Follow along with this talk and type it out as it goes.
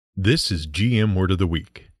This is GM Word of the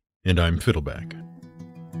Week, and I'm Fiddleback.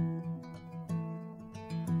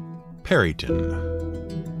 Peryton.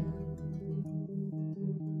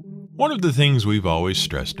 One of the things we've always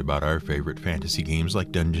stressed about our favorite fantasy games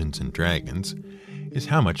like Dungeons & Dragons is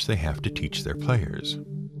how much they have to teach their players.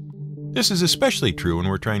 This is especially true when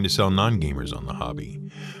we're trying to sell non-gamers on the hobby,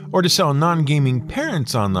 or to sell non-gaming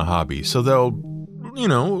parents on the hobby so they'll,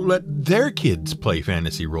 let their kids play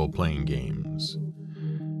fantasy role-playing games.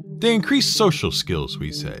 They increase social skills,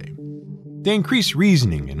 we say. They increase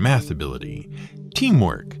reasoning and math ability,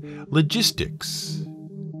 teamwork, logistics,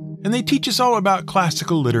 and they teach us all about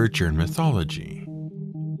classical literature and mythology.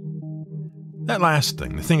 That last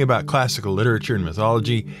thing, the thing about classical literature and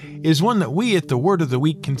mythology, is one that we at the Word of the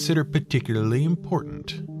Week consider particularly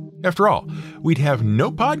important. After all, we'd have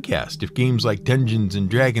no podcast if games like Dungeons &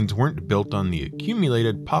 Dragons weren't built on the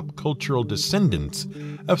accumulated pop-cultural descendants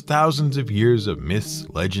of thousands of years of myths,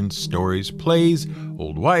 legends, stories, plays,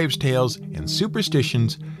 old wives' tales, and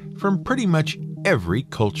superstitions from pretty much every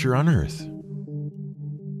culture on Earth.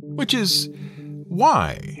 Which is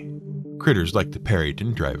why critters like the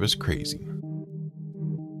Peryton drive us crazy.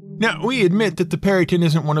 Now, we admit that the Peryton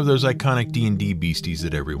isn't one of those iconic D&D beasties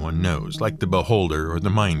that everyone knows, like the Beholder or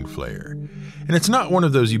the Mind Flayer. And it's not one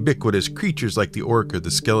of those ubiquitous creatures like the orc or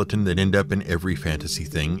the skeleton that end up in every fantasy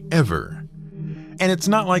thing ever. And it's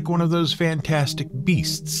not like one of those fantastic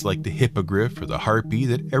beasts like the Hippogriff or the Harpy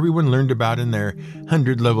that everyone learned about in their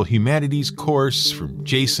 100-level humanities course from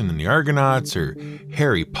Jason and the Argonauts or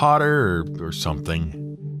Harry Potter or something.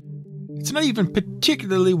 It's not even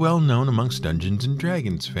particularly well known amongst Dungeons &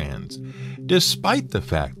 Dragons fans, despite the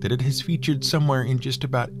fact that it has featured somewhere in just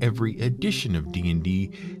about every edition of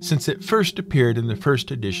D&D since it first appeared in the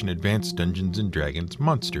first edition Advanced Dungeons & Dragons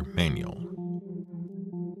Monster Manual.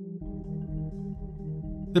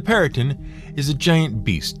 The Peryton is a giant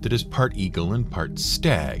beast that is part eagle and part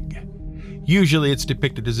stag. Usually it's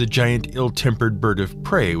depicted as a giant ill-tempered bird of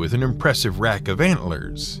prey with an impressive rack of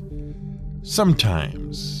antlers.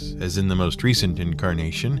 Sometimes, as in the most recent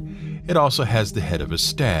incarnation, it also has the head of a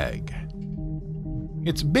stag.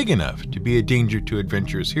 It's big enough to be a danger to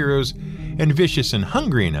adventurous heroes and vicious and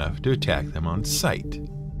hungry enough to attack them on sight.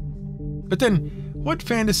 But then, what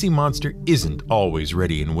fantasy monster isn't always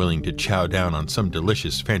ready and willing to chow down on some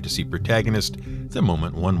delicious fantasy protagonist the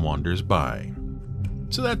moment one wanders by?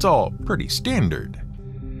 So that's all pretty standard.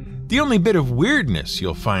 The only bit of weirdness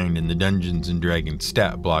you'll find in the Dungeons & Dragons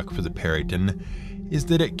stat block for the Peryton is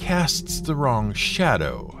that it casts the wrong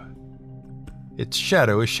shadow. Its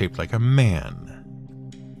shadow is shaped like a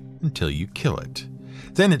man, until you kill it.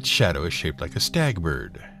 Then its shadow is shaped like a stag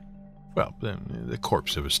bird. Well, the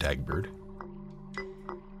corpse of a stag bird.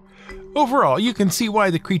 Overall, you can see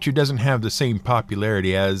why the creature doesn't have the same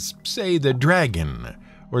popularity as, say, the dragon,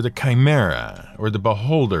 or the chimera, or the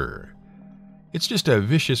beholder. It's just a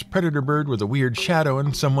vicious predator bird with a weird shadow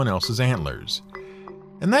and someone else's antlers.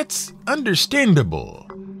 And that's understandable,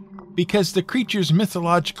 because the creature's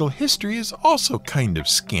mythological history is also kind of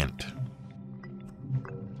scant.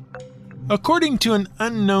 According to an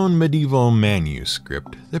unknown medieval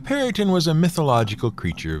manuscript, the Peryton was a mythological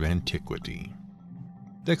creature of antiquity.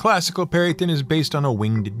 The classical Peryton is based on a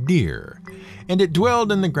winged deer, and it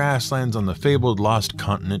dwelled in the grasslands on the fabled lost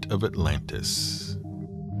continent of Atlantis.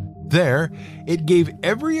 There, it gave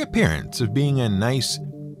every appearance of being a nice,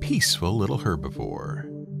 peaceful little herbivore.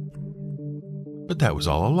 But that was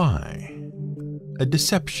all a lie. A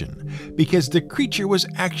deception, because the creature was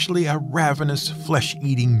actually a ravenous,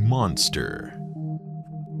 flesh-eating monster.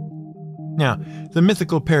 Now, the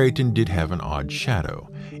mythical Peryton did have an odd shadow.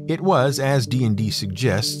 It was, as D&D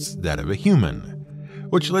suggests, that of a human,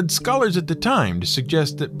 which led scholars at the time to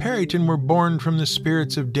suggest that Peryton were born from the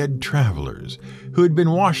spirits of dead travelers who had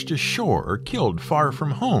been washed ashore or killed far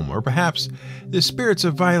from home, or perhaps the spirits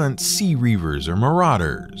of violent sea reavers or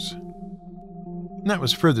marauders. And that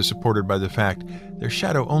was further supported by the fact their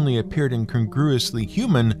shadow only appeared incongruously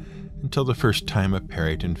human until the first time a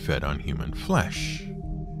Peryton fed on human flesh.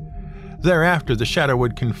 Thereafter, the shadow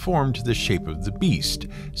would conform to the shape of the beast,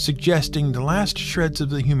 suggesting the last shreds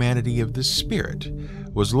of the humanity of the spirit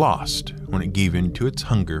was lost when it gave in to its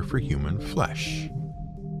hunger for human flesh.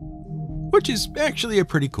 Which is actually a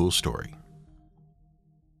pretty cool story.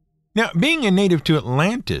 Now, being a native to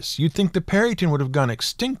Atlantis, you'd think the Peryton would have gone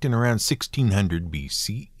extinct in around 1600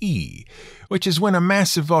 BCE, which is when a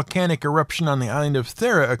massive volcanic eruption on the island of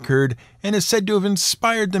Thera occurred and is said to have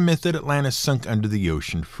inspired the myth that Atlantis sunk under the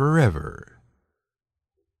ocean forever.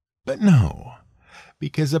 But no,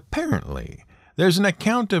 because apparently there's an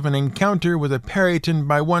account of an encounter with a Peryton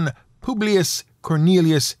by one Publius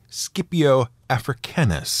Cornelius Scipio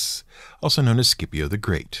Africanus, also known as Scipio the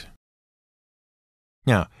Great.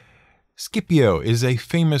 Now, Scipio is a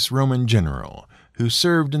famous Roman general who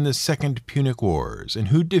served in the Second Punic Wars and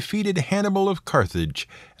who defeated Hannibal of Carthage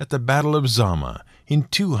at the Battle of Zama in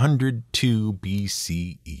 202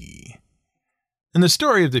 BCE. And the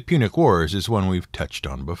story of the Punic Wars is one we've touched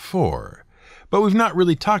on before, but we've not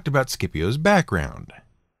really talked about Scipio's background.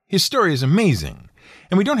 His story is amazing,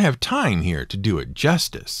 and we don't have time here to do it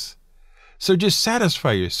justice. So just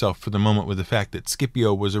satisfy yourself for the moment with the fact that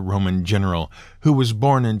Scipio was a Roman general who was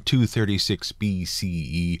born in 236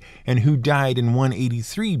 BCE and who died in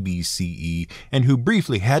 183 BCE and who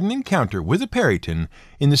briefly had an encounter with a Peryton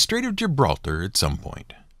in the Strait of Gibraltar at some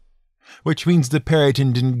point. Which means the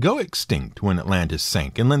Peryton didn't go extinct when Atlantis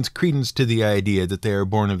sank and lends credence to the idea that they are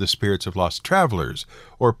born of the spirits of lost travelers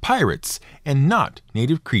or pirates and not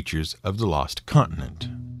native creatures of the lost continent.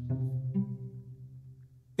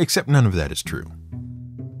 Except none of that is true.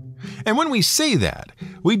 And when we say that,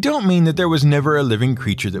 we don't mean that there was never a living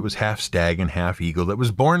creature that was half stag and half eagle that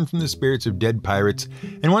was born from the spirits of dead pirates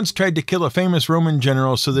and once tried to kill a famous Roman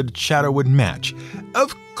general so that its shadow would match.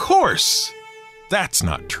 Of course! That's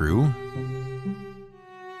not true.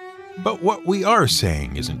 But what we are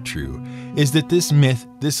saying isn't true is that this myth,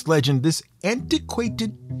 this legend, this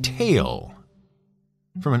antiquated tale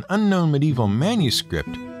from an unknown medieval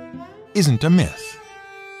manuscript isn't a myth.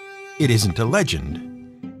 It isn't a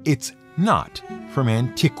legend. It's not from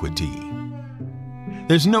antiquity.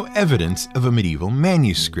 There's no evidence of a medieval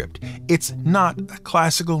manuscript. It's not a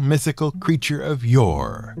classical mythical creature of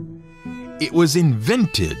yore. It was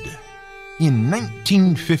invented in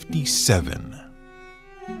 1957.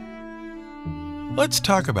 Let's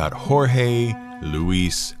talk about Jorge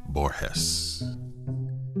Luis Borges.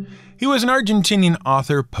 He was an Argentinian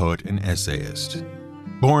author, poet, and essayist.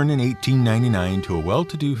 Born in 1899 to a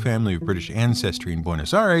well-to-do family of British ancestry in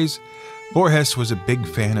Buenos Aires, Borges was a big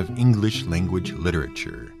fan of English language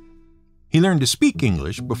literature. He learned to speak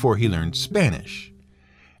English before he learned Spanish.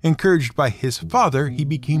 Encouraged by his father, he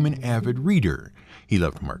became an avid reader. He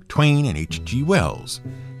loved Mark Twain and H.G. Wells.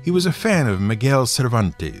 He was a fan of Miguel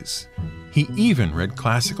Cervantes. He even read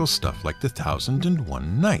classical stuff like The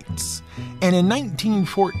 1001 Nights. And in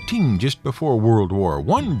 1914, just before World War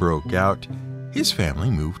I broke out, his family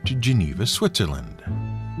moved to Geneva, Switzerland.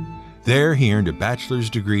 There he earned a bachelor's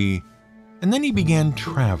degree, and then he began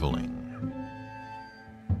traveling.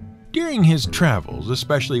 During his travels,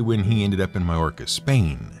 especially when he ended up in Majorca,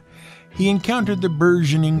 Spain, he encountered the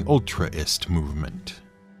burgeoning ultraist movement.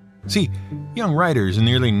 See, young writers in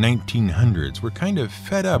the early 1900s were kind of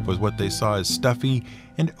fed up with what they saw as stuffy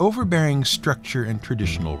and overbearing structure and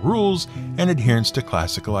traditional rules and adherence to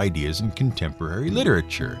classical ideas in contemporary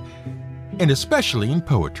literature, and especially in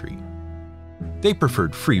poetry. They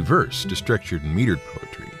preferred free verse to structured and metered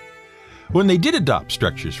poetry. When they did adopt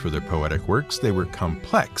structures for their poetic works, they were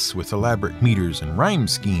complex with elaborate meters and rhyme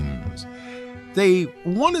schemes. They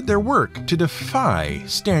wanted their work to defy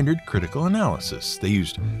standard critical analysis. They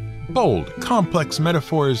used bold, complex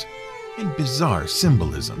metaphors and bizarre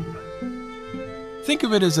symbolism. Think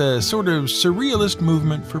of it as a sort of surrealist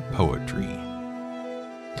movement for poetry.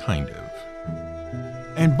 Kind of.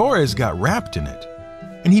 And Borges got wrapped in it,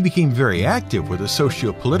 and he became very active with a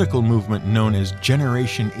socio-political movement known as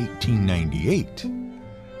Generation 1898.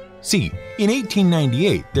 See, in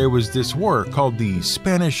 1898 there was this war called the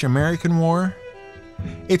Spanish-American War.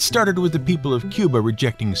 It started with the people of Cuba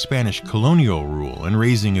rejecting Spanish colonial rule and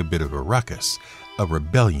raising a bit of a ruckus, a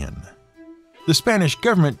rebellion. The Spanish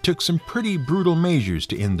government took some pretty brutal measures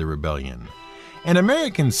to end the rebellion, and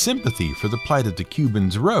American sympathy for the plight of the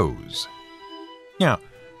Cubans rose. Now,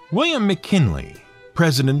 William McKinley,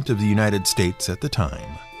 President of the United States at the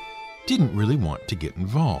time, didn't really want to get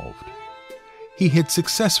involved. He had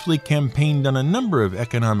successfully campaigned on a number of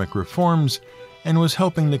economic reforms and was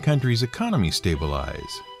helping the country's economy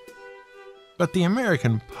stabilize. But the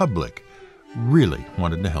American public really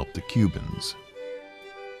wanted to help the Cubans.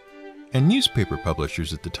 And newspaper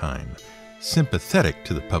publishers at the time, sympathetic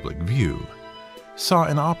to the public view, saw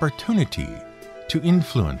an opportunity to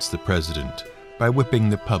influence the president by whipping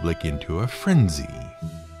the public into a frenzy.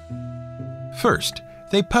 First,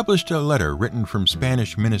 they published a letter written from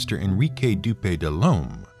Spanish minister Enrique Dupe de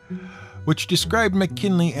Lome, which described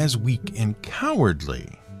McKinley as weak and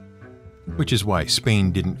cowardly, which is why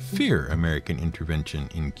Spain didn't fear American intervention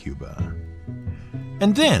in Cuba.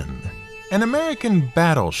 And then, an American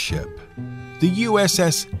battleship, the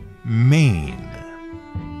USS Maine,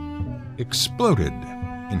 exploded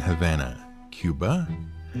in Havana, Cuba,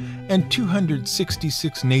 and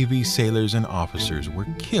 266 Navy sailors and officers were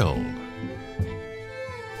killed.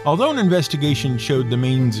 Although an investigation showed the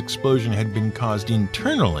main's explosion had been caused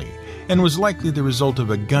internally and was likely the result of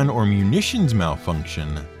a gun or munitions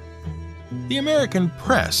malfunction, the American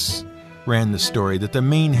press ran the story that the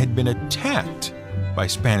main had been attacked by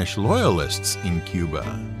Spanish loyalists in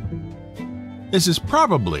Cuba. This is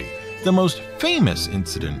probably the most famous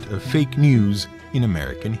incident of fake news in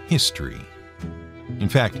American history. In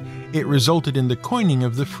fact, it resulted in the coining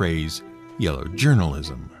of the phrase yellow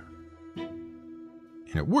journalism.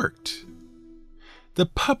 And it worked. The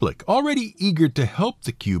public, already eager to help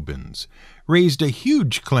the Cubans, raised a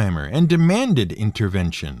huge clamor and demanded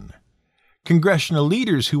intervention. Congressional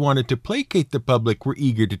leaders who wanted to placate the public were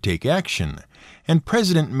eager to take action, and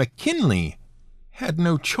President McKinley had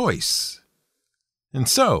no choice. And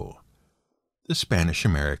so, the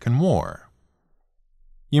Spanish-American War.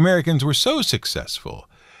 The Americans were so successful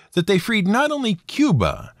that they freed not only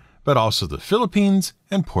Cuba, but also the Philippines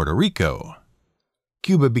and Puerto Rico.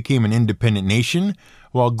 Cuba became an independent nation,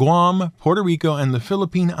 while Guam, Puerto Rico, and the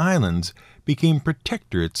Philippine Islands became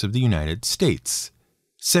protectorates of the United States,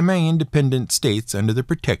 semi-independent states under the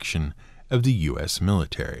protection of the U.S.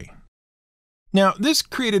 military. Now, this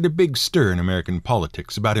created a big stir in American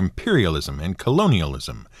politics about imperialism and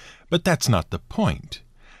colonialism, but that's not the point.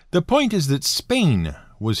 The point is that Spain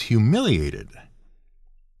was humiliated.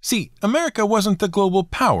 See, America wasn't the global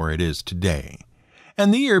power it is today,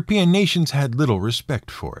 and the European nations had little respect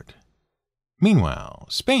for it. Meanwhile,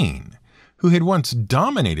 Spain, who had once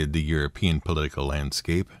dominated the European political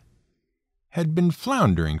landscape, had been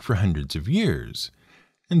floundering for hundreds of years,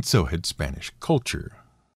 and so had Spanish culture.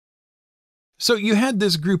 So you had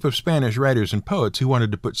this group of Spanish writers and poets who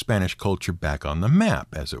wanted to put Spanish culture back on the map,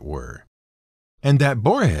 as it were. And that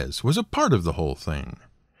Borges was a part of the whole thing.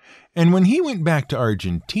 And when he went back to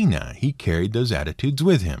Argentina, he carried those attitudes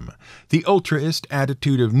with him. The ultraist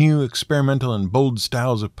attitude of new, experimental, and bold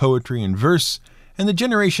styles of poetry and verse, and the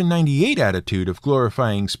Generation 98 attitude of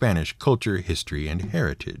glorifying Spanish culture, history, and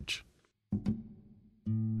heritage.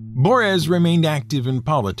 Borges remained active in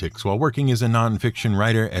politics while working as a nonfiction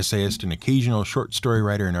writer, essayist, and occasional short story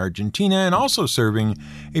writer in Argentina, and also serving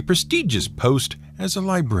a prestigious post as a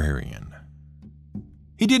librarian.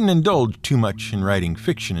 He didn't indulge too much in writing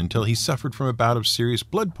fiction until he suffered from a bout of serious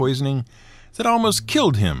blood poisoning that almost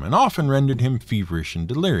killed him and often rendered him feverish and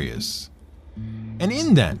delirious. And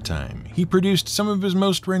in that time, he produced some of his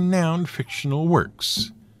most renowned fictional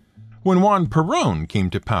works. When Juan Peryton came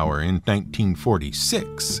to power in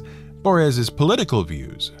 1946, Borges's political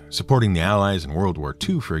views, supporting the Allies in World War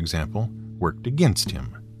II, for example, worked against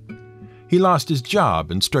him. He lost his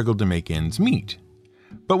job and struggled to make ends meet.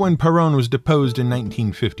 But when Peryton was deposed in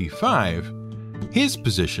 1955, his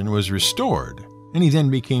position was restored, and he then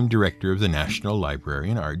became director of the National Library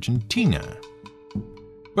in Argentina.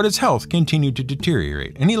 But his health continued to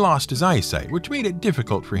deteriorate, and he lost his eyesight, which made it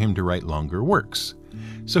difficult for him to write longer works.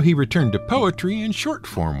 So he returned to poetry and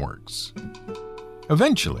short-form works.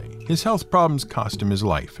 Eventually, his health problems cost him his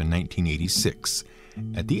life in 1986,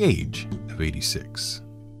 at the age of 86.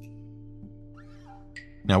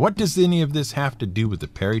 Now, what does any of this have to do with the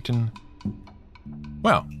Peryton?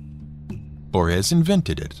 Well, Borges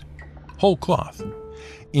invented it, whole cloth.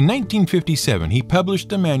 In 1957, he published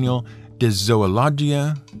the manual De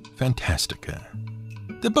Zoologia Fantastica,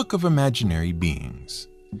 the Book of Imaginary Beings.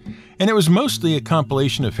 And it was mostly a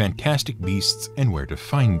compilation of fantastic beasts and where to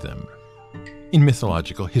find them. In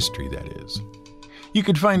mythological history, that is. You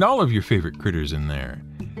could find all of your favorite critters in there.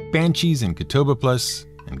 Banshees and Catoboplas,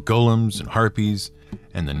 and golems and harpies,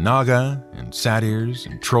 and the naga, and satyrs,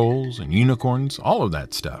 and trolls, and unicorns, all of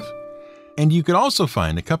that stuff. And you could also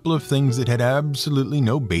find a couple of things that had absolutely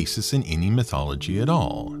no basis in any mythology at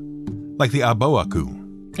all. Like the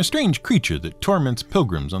Aboaku, a strange creature that torments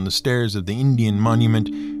pilgrims on the stairs of the Indian monument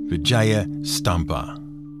Vijaya Stampa,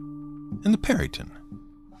 and the Peryton.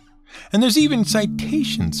 And there's even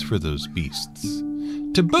citations for those beasts,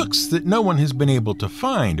 to books that no one has been able to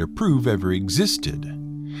find or prove ever existed.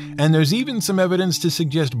 And there's even some evidence to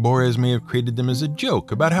suggest Borges may have created them as a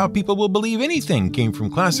joke about how people will believe anything came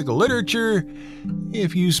from classical literature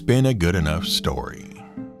if you spin a good enough story.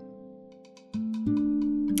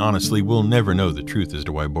 Honestly, we'll never know the truth as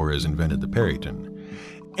to why Borges invented the Peryton.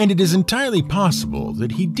 And it is entirely possible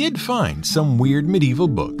that he did find some weird medieval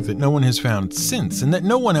book that no one has found since and that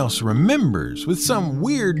no one else remembers, with some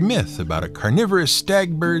weird myth about a carnivorous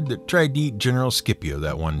stag bird that tried to eat General Scipio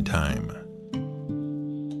that one time.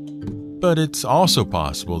 But it's also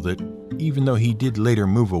possible that, even though he did later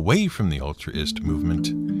move away from the ultraist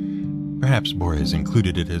movement, perhaps Borges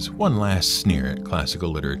included it as one last sneer at classical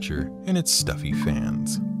literature and its stuffy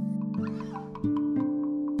fans.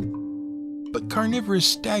 But carnivorous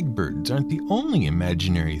stag birds aren't the only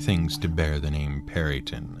imaginary things to bear the name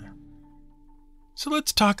Peryton. So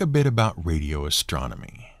let's talk a bit about radio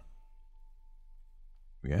astronomy.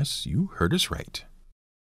 Yes, you heard us right.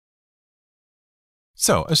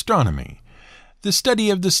 So, astronomy, the study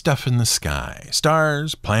of the stuff in the sky,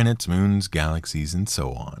 stars, planets, moons, galaxies, and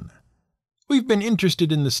so on. We've been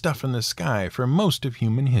interested in the stuff in the sky for most of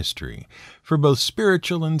human history, for both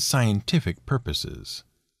spiritual and scientific purposes.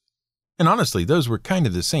 And honestly, those were kind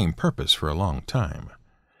of the same purpose for a long time.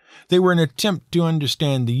 They were an attempt to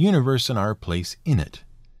understand the universe and our place in it.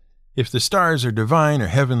 If the stars are divine or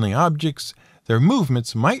heavenly objects, their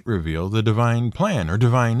movements might reveal the divine plan or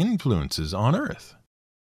divine influences on Earth.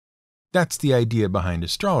 That's the idea behind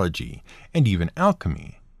astrology and even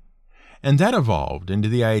alchemy. And that evolved into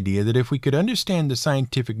the idea that if we could understand the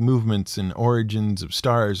scientific movements and origins of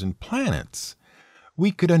stars and planets,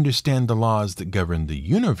 we could understand the laws that govern the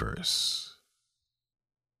universe.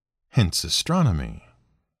 Hence astronomy.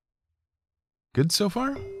 Good so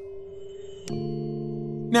far?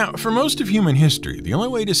 Now, for most of human history, the only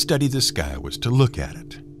way to study the sky was to look at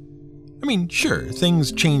it. I mean, sure,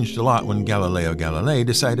 things changed a lot when Galileo Galilei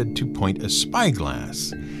decided to point a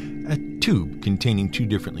spyglass, a tube containing two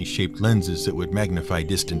differently shaped lenses that would magnify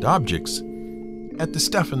distant objects, at the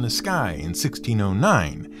stuff in the sky in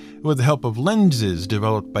 1609 with the help of lenses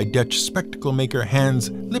developed by Dutch spectacle maker Hans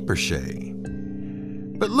Lippershey.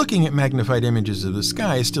 But looking at magnified images of the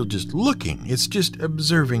sky is still just looking, it's just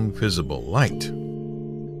observing visible light.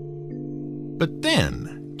 But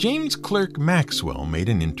then, James Clerk Maxwell made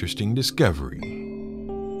an interesting discovery.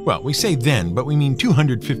 Well, we say then, but we mean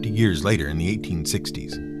 250 years later in the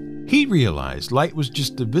 1860s. He realized light was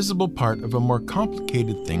just the visible part of a more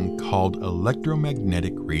complicated thing called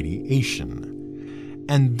electromagnetic radiation.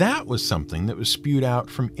 And that was something that was spewed out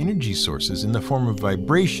from energy sources in the form of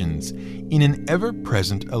vibrations in an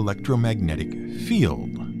ever-present electromagnetic field,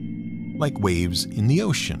 like waves in the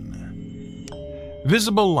ocean.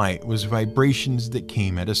 Visible light was vibrations that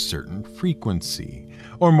came at a certain frequency,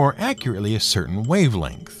 or more accurately, a certain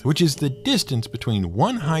wavelength, which is the distance between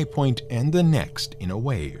one high point and the next in a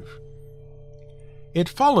wave. It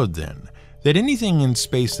followed then that anything in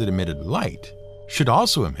space that emitted light should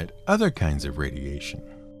also emit other kinds of radiation.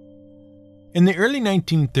 In the early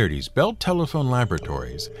 1930s, Bell Telephone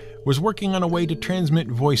Laboratories was working on a way to transmit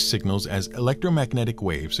voice signals as electromagnetic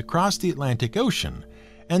waves across the Atlantic Ocean,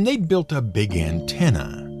 and they'd built a big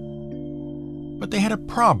antenna. But they had a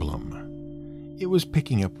problem. It was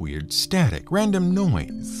picking up weird static, random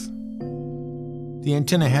noise. The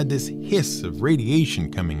antenna had this hiss of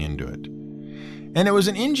radiation coming into it. And it was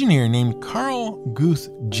an engineer named Carl Guth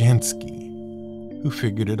Jansky who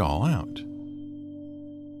figured it all out.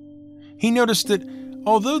 He noticed that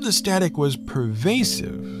although the static was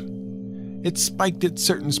pervasive, it spiked at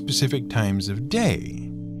certain specific times of day,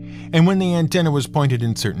 and when the antenna was pointed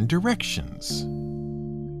in certain directions.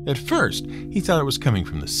 At first, he thought it was coming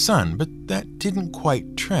from the sun, but that didn't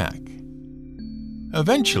quite track.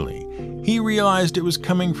 Eventually, he realized it was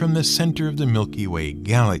coming from the center of the Milky Way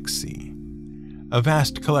galaxy, a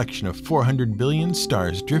vast collection of 400 billion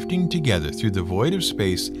stars drifting together through the void of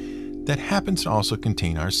space that happens to also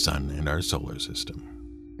contain our sun and our solar system.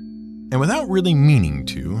 And without really meaning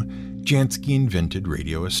to, Jansky invented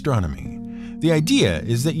radio astronomy. The idea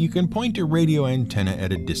is that you can point a radio antenna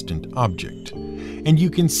at a distant object, and you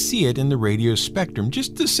can see it in the radio spectrum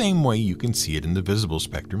just the same way you can see it in the visible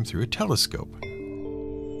spectrum through a telescope.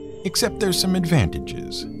 Except there's some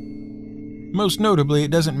advantages. Most notably,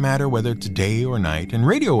 it doesn't matter whether it's day or night, and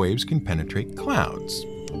radio waves can penetrate clouds.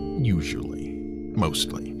 Usually.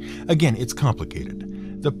 Mostly. Again, it's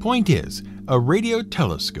complicated. The point is, a radio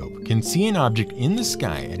telescope can see an object in the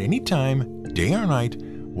sky at any time, day or night,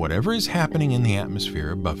 whatever is happening in the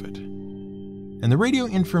atmosphere above it. And the radio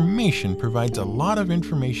information provides a lot of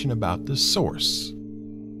information about the source.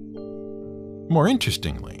 More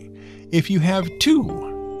interestingly, if you have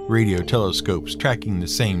two radio telescopes tracking the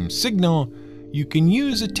same signal, you can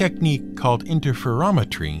use a technique called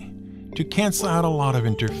interferometry to cancel out a lot of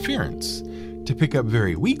interference, to pick up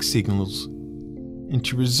very weak signals, and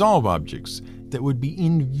to resolve objects that would be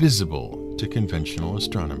invisible to conventional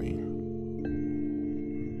astronomy.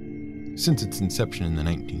 Since its inception in the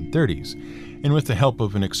 1930s, and with the help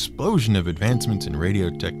of an explosion of advancements in radio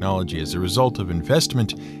technology as a result of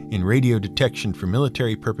investment in radio detection for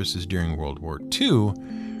military purposes during World War II,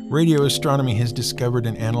 radio astronomy has discovered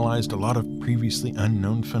and analyzed a lot of previously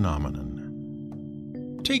unknown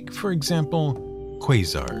phenomenon. Take, for example,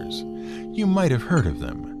 quasars. You might have heard of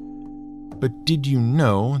them. But did you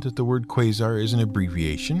know that the word quasar is an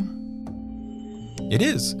abbreviation? It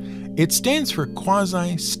is. It stands for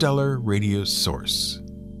quasi-stellar radio source.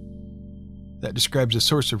 That describes a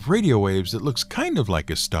source of radio waves that looks kind of like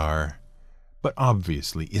a star, but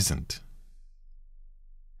obviously isn't.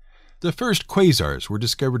 The first quasars were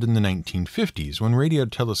discovered in the 1950s when radio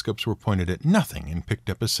telescopes were pointed at nothing and picked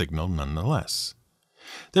up a signal nonetheless.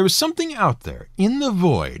 There was something out there in the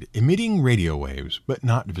void emitting radio waves but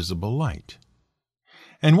not visible light.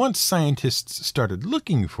 And once scientists started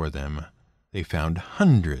looking for them, they found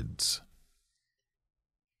hundreds.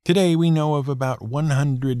 Today we know of about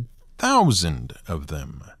 100,000 of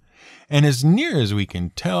them, and as near as we can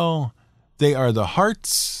tell, they are the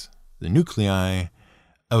hearts, the nuclei,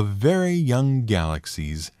 of very young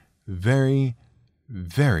galaxies very,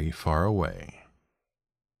 very far away.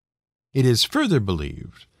 It is further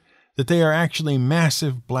believed that they are actually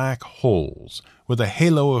massive black holes with a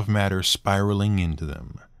halo of matter spiraling into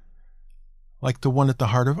them, like the one at the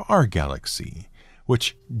heart of our galaxy,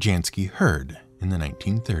 which Jansky heard in the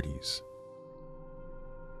 1930s.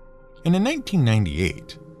 And in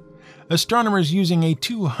 1998, astronomers using a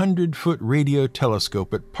 200-foot radio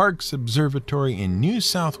telescope at Parkes Observatory in New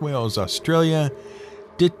South Wales, Australia,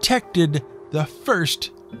 detected the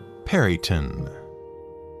first Peryton,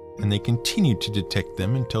 and they continued to detect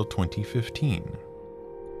them until 2015.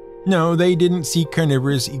 No, they didn't see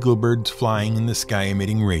carnivorous eaglebirds flying in the sky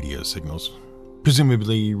emitting radio signals,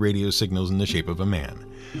 presumably radio signals in the shape of a man.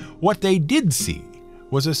 What they did see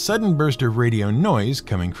was a sudden burst of radio noise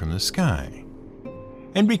coming from the sky.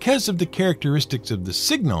 And because of the characteristics of the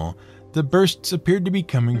signal, the bursts appeared to be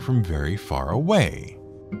coming from very far away.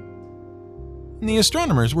 And the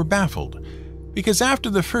astronomers were baffled, because after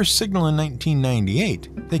the first signal in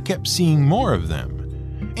 1998, they kept seeing more of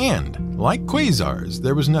them. And, like quasars,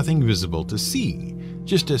 there was nothing visible to see,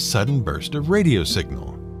 just a sudden burst of radio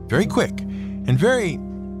signal. Very quick, and very...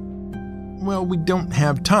 well, we don't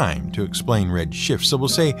have time to explain red shift, so we'll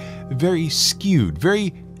say very skewed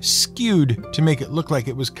to make it look like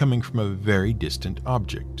it was coming from a very distant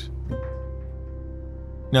object.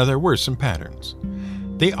 Now, there were some patterns.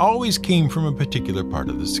 They always came from a particular part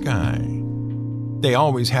of the sky. They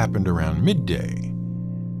always happened around midday.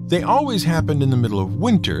 They always happened in the middle of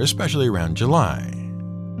winter, especially around July.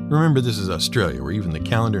 Remember, this is Australia, where even the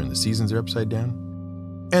calendar and the seasons are upside down.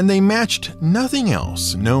 And they matched nothing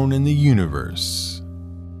else known in the universe.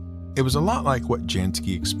 It was a lot like what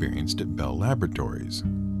Jansky experienced at Bell Laboratories.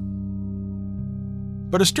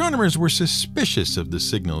 But astronomers were suspicious of the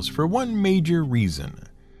signals for one major reason.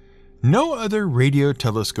 No other radio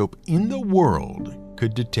telescope in the world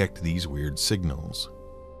could detect these weird signals.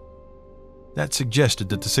 That suggested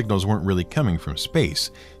that the signals weren't really coming from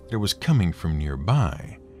space, that it was coming from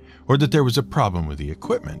nearby, or that there was a problem with the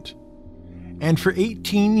equipment. And for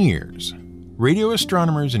 18 years, radio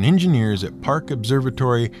astronomers and engineers at Parkes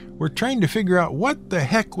Observatory were trying to figure out what the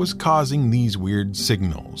heck was causing these weird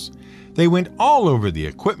signals. They went all over the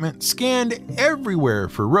equipment, scanned everywhere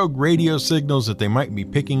for rogue radio signals that they might be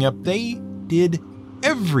picking up. They did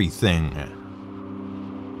everything.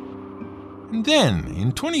 And then,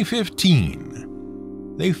 in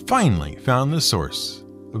 2015, they finally found the source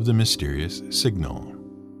of the mysterious signal.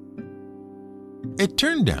 It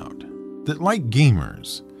turned out that, like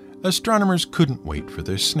gamers, astronomers couldn't wait for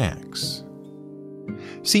their snacks.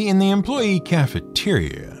 See, in the employee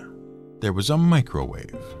cafeteria, there was a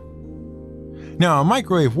microwave. Now, a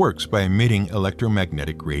microwave works by emitting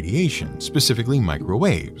electromagnetic radiation, specifically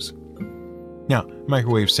microwaves. Now,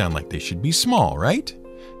 microwaves sound like they should be small, right?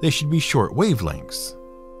 They should be short wavelengths.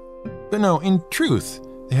 But no, in truth,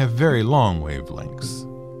 they have very long wavelengths.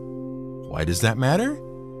 Why does that matter?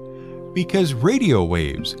 Because radio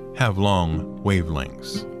waves have long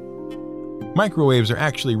wavelengths. Microwaves are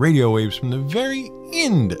actually radio waves from the very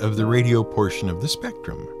end of the radio portion of the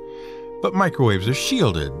spectrum. But microwaves are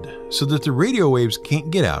shielded so that the radio waves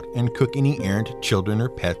can't get out and cook any errant children or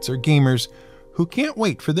pets or gamers who can't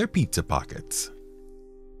wait for their pizza pockets.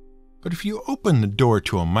 But if you open the door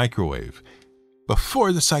to a microwave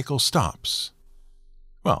before the cycle stops,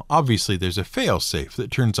 well, obviously there's a fail-safe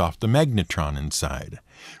that turns off the magnetron inside,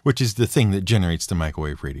 which is the thing that generates the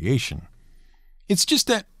microwave radiation. It's just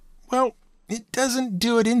that, well, it doesn't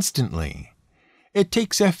do it instantly. It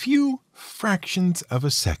takes a few fractions of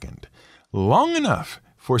a second, long enough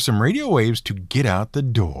for some radio waves to get out the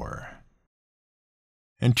door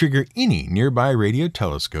and trigger any nearby radio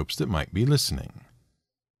telescopes that might be listening.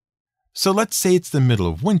 So let's say it's the middle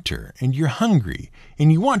of winter and you're hungry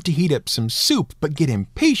and you want to heat up some soup but get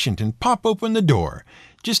impatient and pop open the door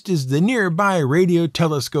just as the nearby radio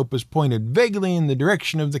telescope is pointed vaguely in the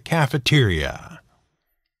direction of the cafeteria.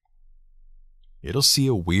 it'll see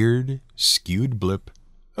a weird, skewed blip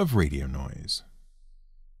of radio noise.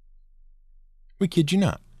 We kid you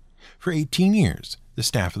not. For 18 years, the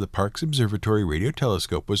staff of the park's observatory radio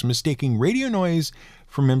telescope was mistaking radio noise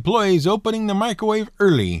from employees opening the microwave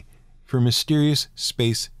early for mysterious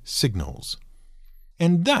space signals.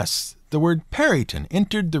 And thus, the word Peryton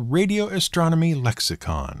entered the radio astronomy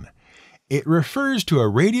lexicon. It refers to a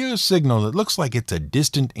radio signal that looks like it's a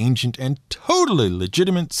distant, ancient, and totally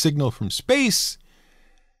legitimate signal from space,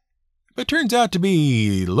 but turns out to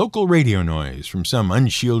be local radio noise from some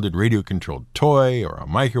unshielded radio-controlled toy, or a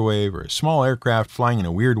microwave, or a small aircraft flying in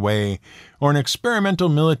a weird way, or an experimental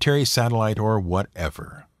military satellite, or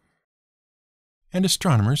whatever. And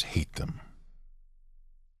astronomers hate them.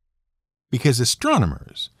 Because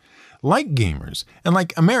astronomers, like gamers, and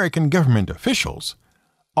like American government officials,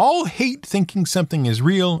 all hate thinking something is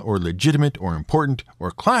real, or legitimate, or important,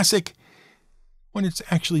 or classic, when it's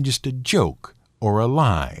actually just a joke, or a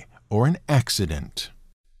lie, or an accident.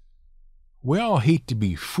 We all hate to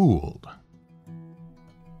be fooled.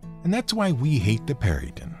 And that's why we hate the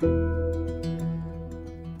Peryton.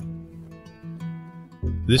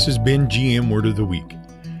 This has been GM Word of the Week.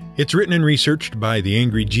 It's written and researched by the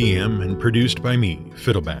Angry GM and produced by me,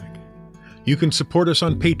 Fiddleback. You can support us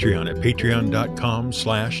on Patreon at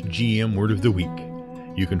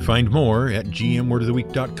patreon.com/GMWordOfTheWeek. You can find more at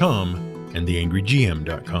gmwordoftheweek.com and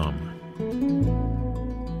theangrygm.com.